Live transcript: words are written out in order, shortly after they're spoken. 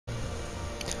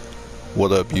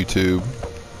What up, YouTube?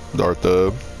 Darth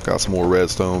Thub. Got some more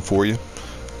redstone for you.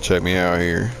 Check me out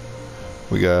here.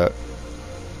 We got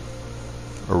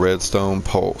a redstone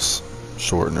pulse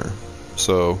shortener.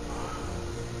 So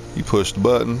you push the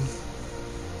button,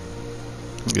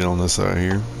 get on this side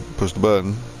here, push the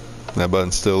button, that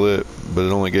button's still lit, but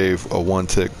it only gave a 1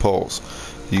 tick pulse.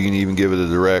 You can even give it a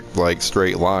direct, like,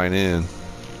 straight line in,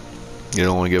 it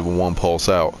only give a 1 pulse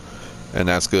out, and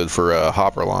that's good for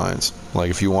hopper lines. Like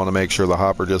if you want to make sure the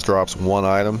hopper just drops 1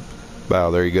 item,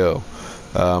 bow, there you go.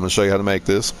 I'm going to show you how to make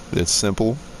this. It's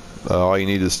simple. All you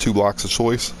need is 2 blocks of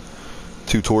choice,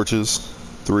 2 torches,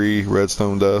 3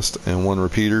 redstone dust, and 1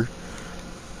 repeater.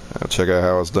 Check out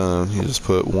how it's done. You just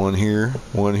put 1 here,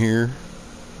 1 here,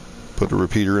 put the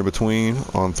repeater in between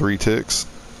on 3 ticks.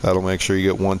 That'll make sure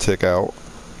you get 1 tick out.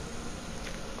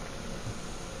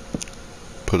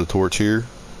 Put a torch here.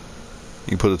 You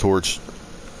can put a torch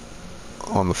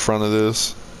on the front of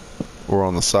this or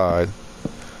on the side,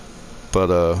 but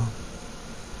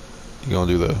you're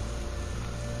gonna do the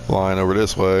line over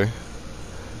this way,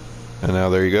 and now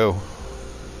there you go.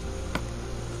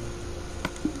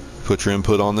 Put your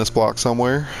input on this block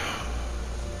somewhere,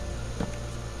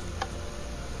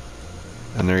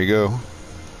 and there you go.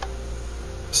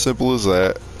 Simple as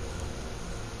that.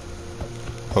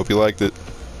 Hope you liked it.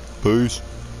 Peace.